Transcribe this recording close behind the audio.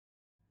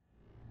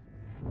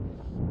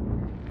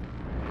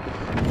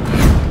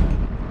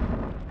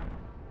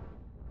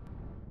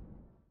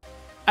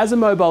As a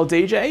mobile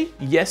DJ,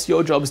 yes,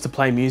 your job is to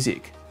play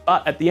music,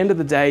 but at the end of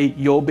the day,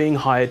 you're being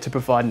hired to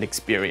provide an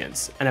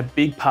experience, and a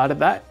big part of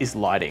that is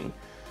lighting.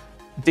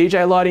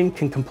 DJ lighting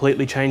can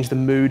completely change the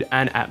mood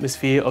and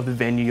atmosphere of the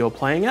venue you're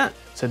playing at,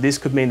 so this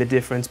could mean the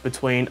difference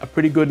between a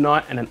pretty good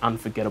night and an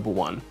unforgettable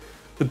one.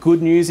 The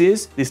good news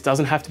is this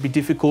doesn't have to be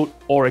difficult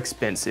or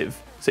expensive.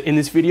 So in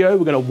this video,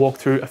 we're going to walk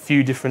through a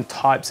few different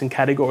types and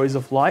categories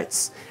of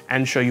lights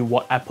and show you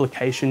what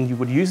application you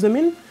would use them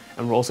in,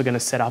 and we're also going to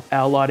set up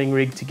our lighting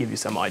rig to give you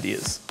some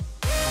ideas.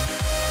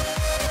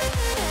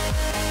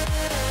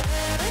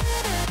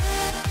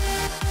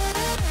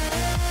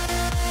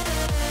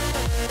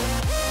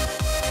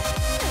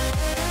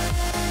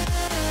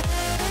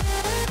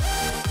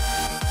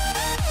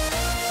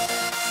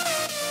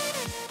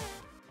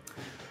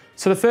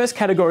 So the first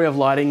category of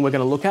lighting we're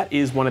going to look at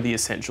is one of the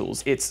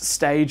essentials. It's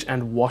stage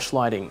and wash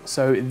lighting.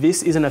 So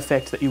this is an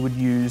effect that you would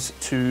use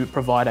to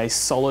provide a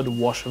solid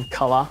wash of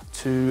color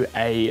to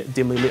a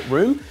dimly lit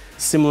room,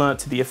 similar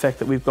to the effect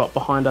that we've got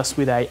behind us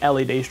with a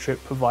LED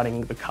strip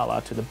providing the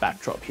color to the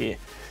backdrop here.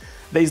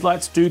 These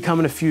lights do come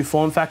in a few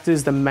form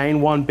factors, the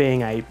main one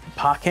being a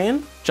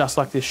parcan, just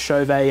like this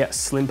STROBE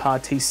Slimpar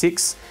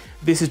T6.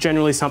 This is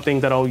generally something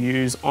that I'll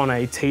use on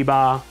a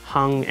T-bar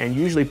hung and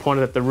usually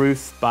pointed at the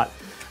roof, but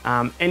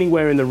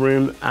anywhere in the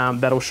room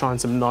that'll shine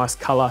some nice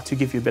color to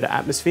give you a bit of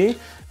atmosphere.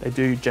 They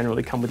do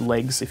generally come with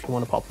legs if you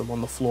want to pop them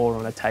on the floor or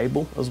on a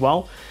table as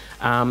well.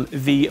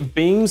 The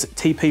Beams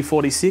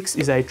TP46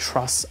 is a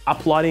truss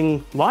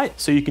uplighting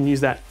light, so you can use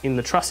that in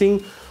the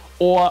trussing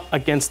or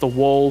against the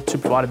wall to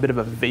provide a bit of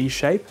a V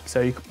shape,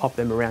 so you can pop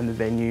them around the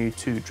venue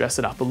to dress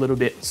it up a little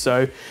bit.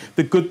 So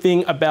the good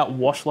thing about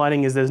wash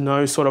lighting is there's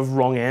no sort of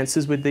wrong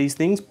answers with these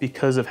things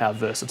because of how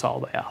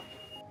versatile they are.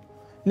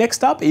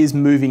 Next up is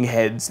moving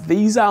heads.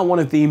 These are one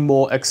of the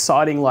more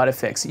exciting light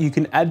effects you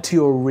can add to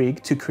your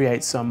rig to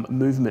create some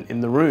movement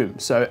in the room.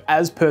 So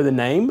as per the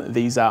name,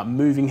 these are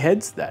moving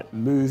heads that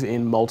move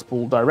in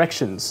multiple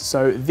directions.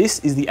 So this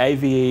is the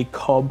AVE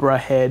Cobra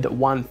Head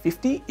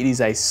 150. It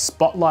is a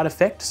spotlight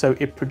effect, so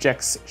it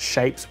projects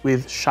shapes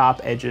with sharp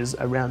edges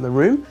around the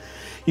room.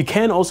 You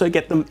can also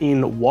get them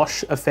in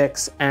wash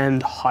effects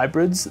and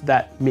hybrids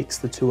that mix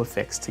the two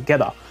effects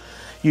together.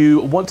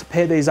 You want to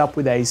pair these up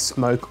with a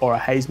smoke or a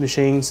haze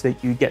machine so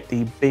that you get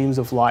the beams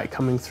of light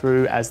coming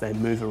through as they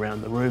move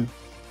around the room.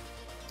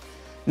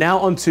 Now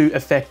onto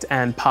effect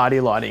and party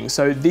lighting.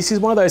 So this is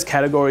one of those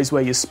categories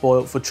where you're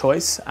spoiled for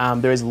choice.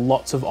 There is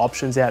lots of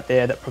options out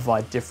there that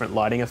provide different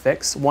lighting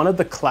effects. One of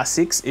the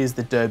classics is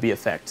the derby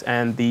effect,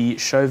 and the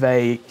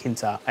Chauvet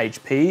Kinta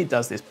HP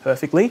does this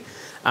perfectly.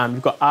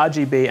 You've got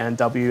RGB and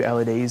W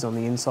LEDs on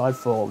the inside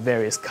for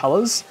various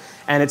colors,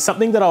 and it's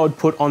something that I would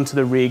put onto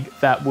the rig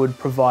that would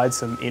provide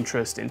some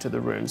interest into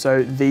the room.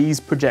 So these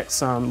project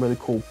some really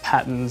cool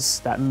patterns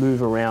that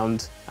move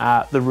around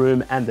the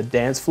room and the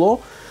dance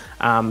floor.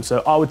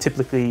 So I would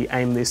typically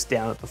aim this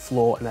down at the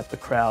floor and at the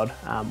crowd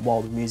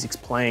while the music's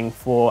playing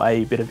for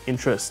a bit of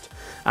interest.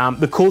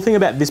 The cool thing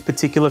about this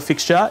particular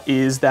fixture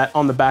is that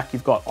on the back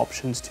you've got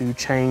options to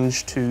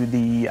change to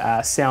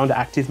the sound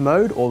active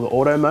mode or the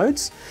auto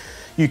modes.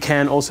 You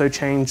can also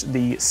change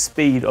the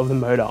speed of the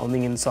motor on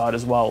the inside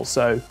as well.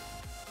 So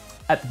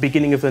at the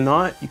beginning of the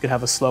night, you could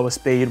have a slower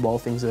speed while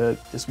things are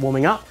just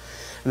warming up.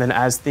 And then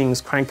as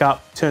things crank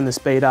up, turn the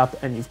speed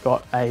up and you've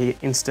got a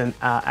instant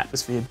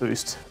atmosphere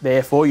boost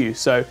there for you.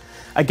 So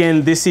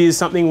again, this is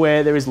something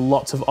where there is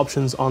lots of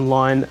options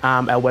online.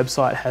 Our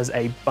website has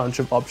a bunch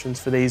of options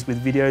for these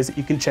with videos that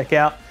you can check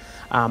out.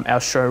 Our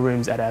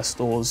showrooms at our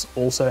stores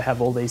also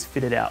have all these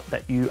fitted out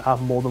that you are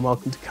more than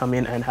welcome to come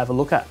in and have a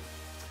look at.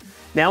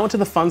 Now onto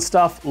the fun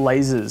stuff,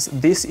 lasers.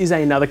 This is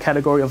another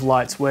category of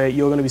lights where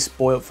you're going to be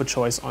spoiled for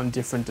choice on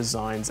different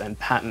designs and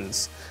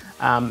patterns.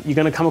 You're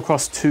going to come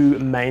across two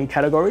main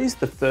categories.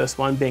 The first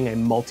one being a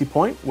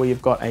multi-point, where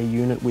you've got a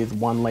unit with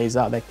one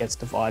laser that gets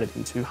divided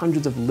into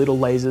hundreds of little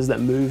lasers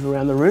that move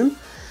around the room.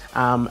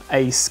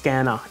 A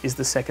scanner is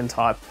the second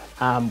type,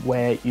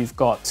 where you've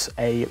got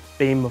a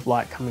beam of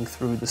light coming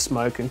through the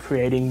smoke and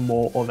creating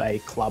more of a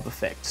club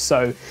effect.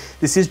 So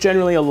this is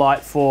generally a light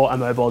for a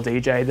mobile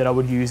DJ that I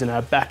would use in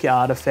a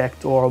backyard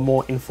effect or a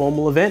more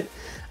informal event,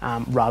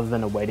 rather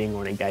than a wedding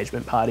or an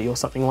engagement party or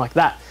something like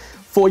that.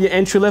 For your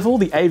entry level,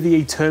 the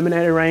AVE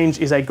Terminator range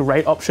is a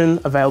great option,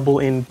 available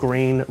in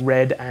green,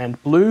 red,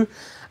 and blue.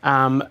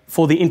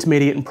 For the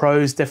intermediate and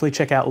pros, definitely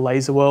check out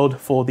Laser World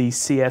for the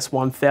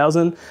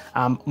CS1000.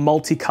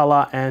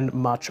 Multicolor and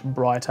much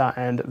brighter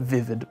and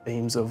vivid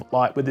beams of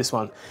light with this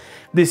one.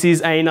 This is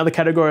another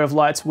category of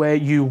lights where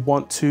you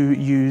want to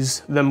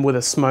use them with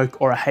a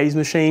smoke or a haze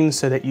machine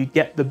so that you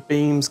get the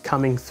beams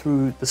coming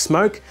through the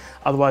smoke.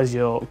 Otherwise,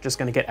 you're just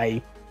going to get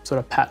a sort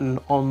of pattern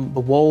on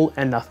the wall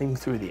and nothing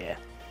through the air.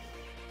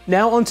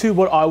 Now onto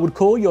what I would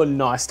call your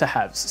nice to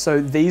haves.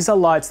 So these are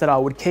lights that I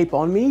would keep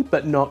on me,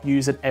 but not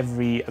use at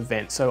every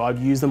event. So I'd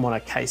use them on a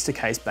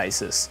case-to-case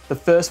basis. The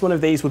first one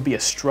of these would be a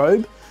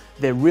strobe.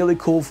 They're really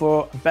cool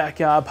for a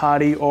backyard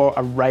party or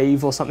a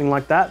rave or something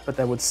like that, but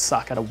they would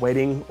suck at a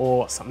wedding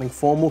or something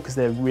formal because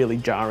they're really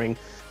jarring.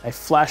 They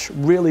flash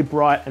really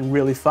bright and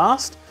really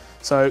fast.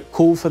 So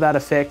cool for that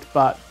effect,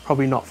 but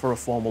probably not for a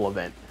formal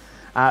event.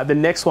 The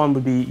next one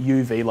would be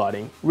UV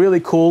lighting. Really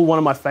cool, one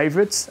of my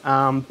favorites,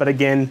 but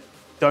again,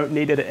 don't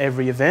need it at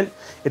every event.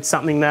 It's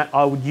something that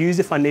I would use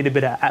if I need a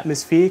bit of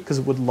atmosphere because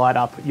it would light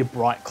up your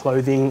bright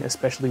clothing,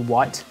 especially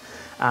white,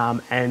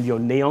 and your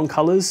neon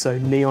colors. So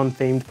neon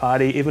themed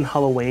party, even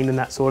Halloween and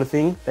that sort of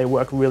thing, they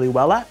work really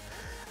well at,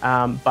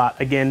 but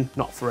again,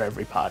 not for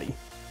every party.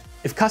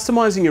 If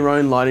customizing your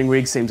own lighting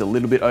rig seems a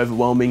little bit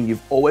overwhelming,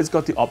 you've always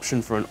got the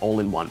option for an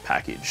all-in-one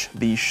package.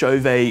 The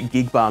STROBE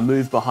Gig Bar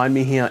Move behind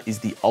me here is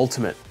the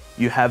ultimate.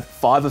 You have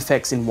 5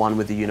 effects in one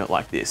with a unit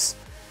like this.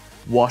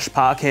 Wash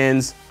park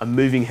hands, a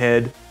moving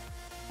head,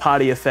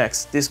 party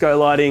effects, disco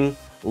lighting,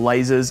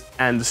 lasers,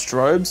 and the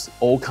strobes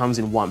all comes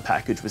in one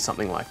package with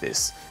something like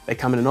this. They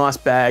come in a nice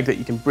bag that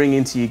you can bring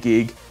into your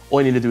gig.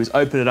 All you need to do is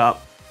open it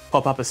up,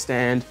 pop up a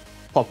stand,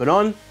 pop it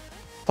on,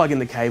 plug in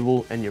the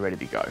cable, and you're ready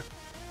to go.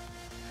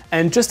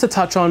 And just to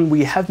touch on,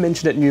 we have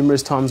mentioned it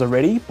numerous times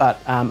already, but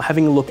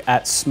having a look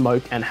at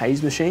smoke and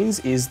haze machines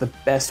is the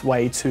best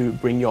way to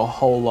bring your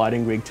whole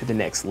lighting rig to the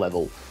next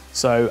level.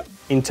 So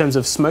in terms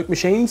of smoke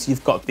machines,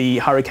 you've got the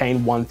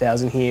Hurricane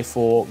 1000 here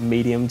for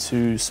medium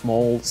to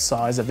small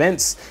size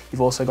events.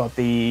 You've also got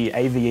the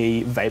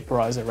AVE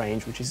vaporizer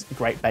range, which is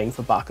great bang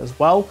for buck as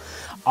well.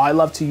 I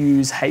love to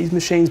use haze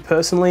machines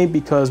personally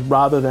because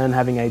rather than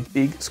having a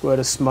big squirt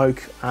of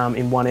smoke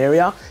in one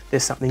area,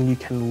 there's something you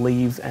can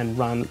leave and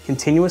run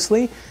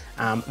continuously.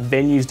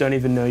 Venues don't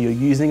even know you're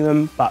using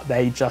them, but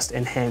they just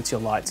enhance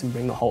your lights and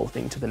bring the whole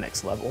thing to the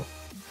next level.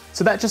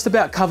 So that just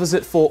about covers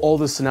it for all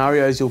the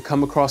scenarios you'll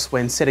come across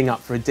when setting up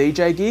for a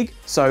DJ gig.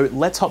 So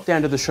let's hop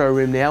down to the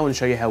showroom now and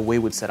show you how we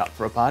would set up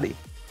for a party.